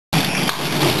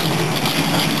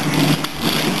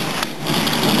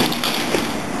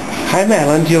Hi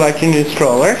Madeleine, do you like your new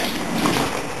stroller?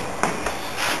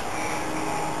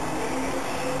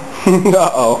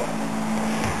 Uh-oh.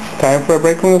 Time for a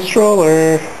break from the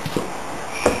stroller.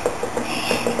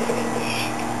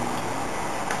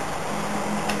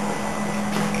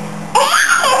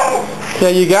 Yeah,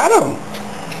 you got him.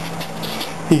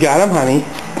 You got him, honey.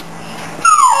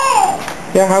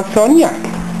 Yeah, how's Sonia?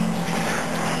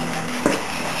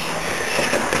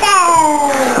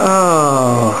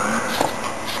 Oh.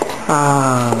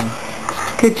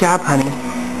 Good job, honey.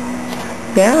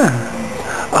 Yeah.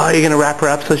 Oh, you're going to wrap her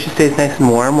up so she stays nice and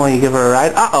warm while you give her a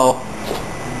ride? Uh-oh.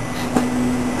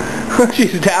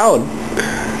 She's down.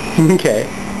 Okay.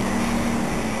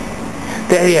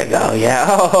 There you go, yeah.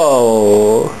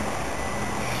 Oh.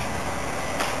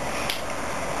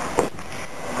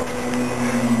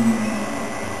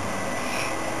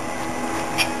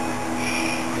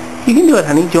 You can do it,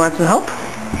 honey. Do you want some help?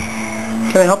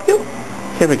 Can I help you?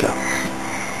 Here we go.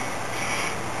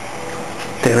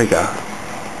 There we go.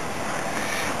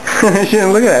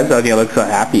 Look at that, Sonia looks so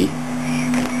happy.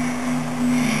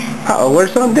 Uh-oh,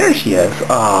 where's Sonia? There she is.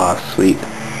 Aw, sweet.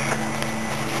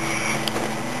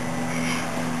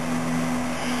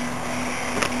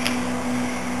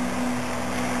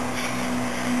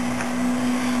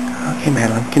 Okay,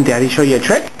 Madeleine, can Daddy show you a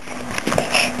trick?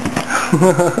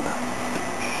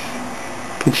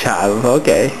 Good job,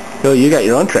 okay. Oh, you got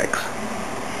your own tricks.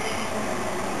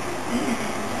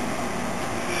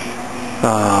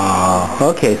 Oh,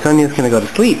 okay, Sonia's gonna go to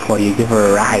sleep while you give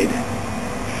her a ride.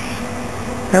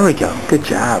 There we go, good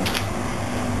job.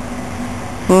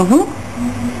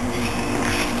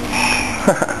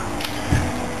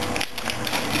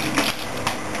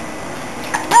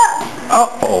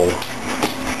 Uh-oh.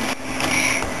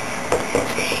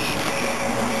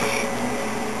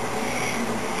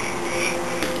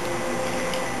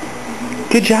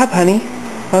 Good job, honey.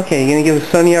 Okay, you gonna give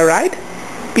Sonia a ride?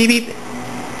 Beep beep.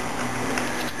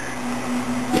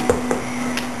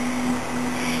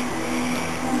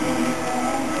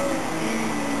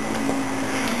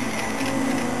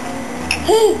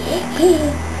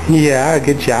 Yeah,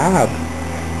 good job.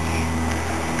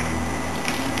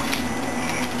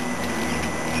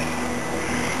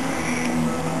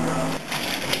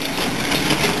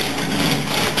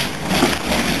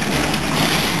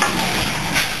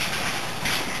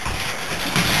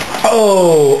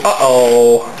 Oh,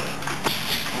 uh-oh.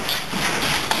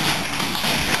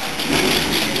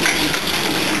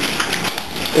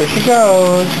 There she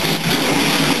goes.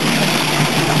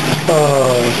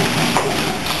 Oh.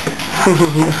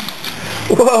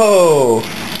 Whoa!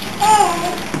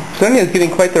 Sonia's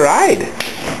getting quite the ride.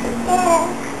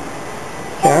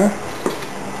 Yeah?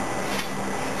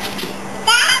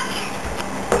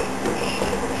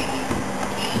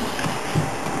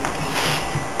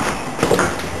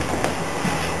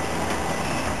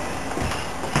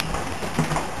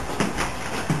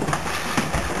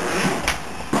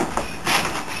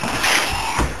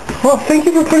 Well, thank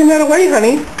you for putting that away,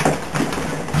 honey.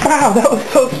 Wow, that was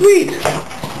so sweet.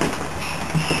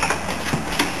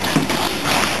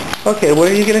 Okay, where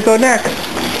are you going to go next?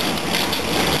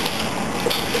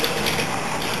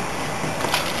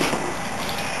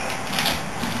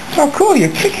 Oh, cool, you're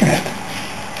kicking it.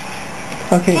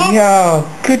 Okay, yeah,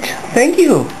 good, thank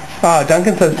you. Oh,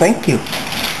 Duncan says thank you.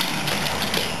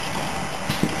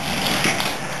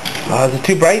 Oh, is it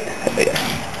too bright?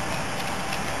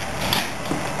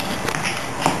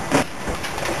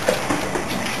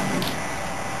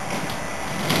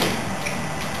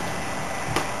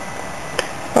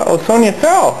 Uh-oh, Sonia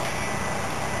fell.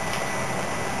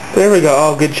 There we go.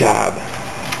 Oh, good job.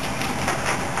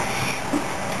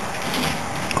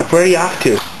 Where are you off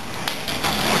to?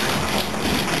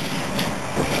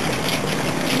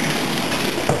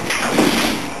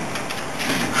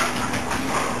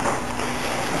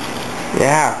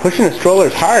 Yeah, pushing the stroller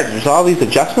is hard. There's all these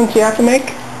adjustments you have to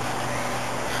make.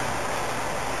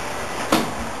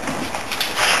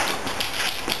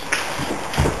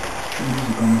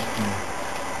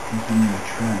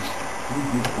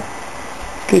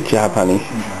 Good job, honey.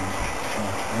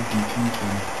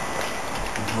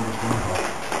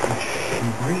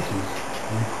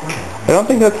 I don't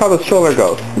think that's how the stroller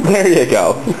goes. There you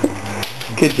go.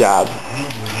 Good job.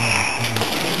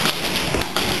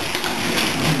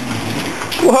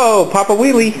 Whoa, Papa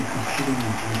Wheelie.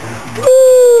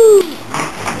 Woo!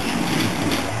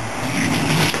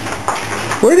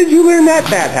 Where did you learn that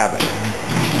bad habit?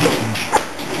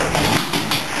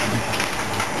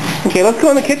 Okay, let's go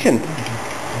in the kitchen.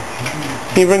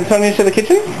 Can you bring Sonia to the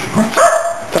kitchen?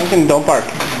 Duncan, don't bark.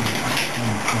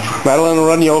 Madeleine will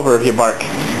run you over if you bark.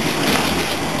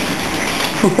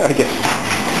 Okay.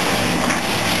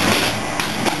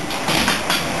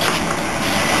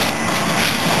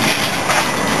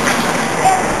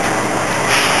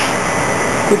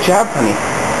 Good job,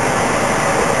 honey.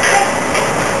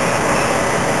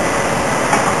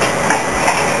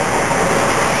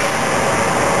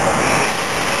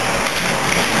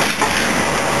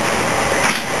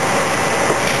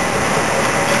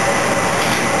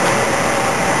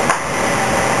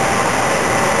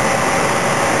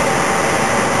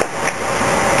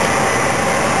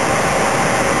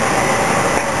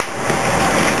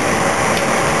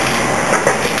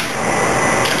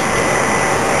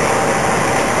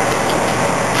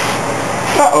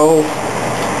 Uh-oh.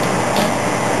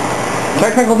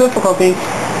 Technical difficulties.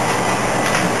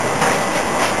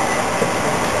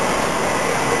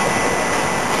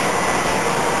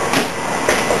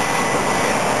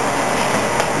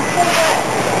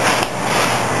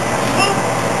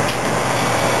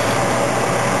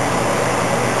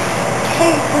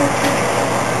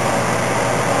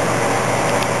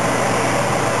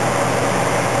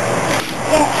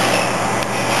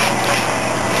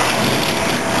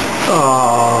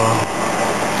 Oh.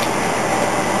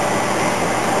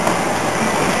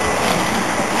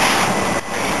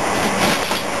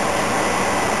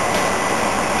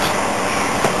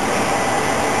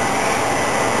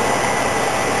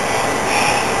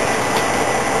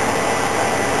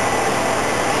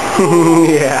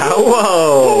 Yeah,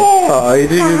 whoa. Oh, you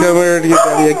just come here to give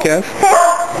Daddy a kiss?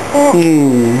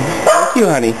 Thank you,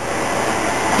 honey.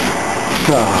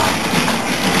 Oh.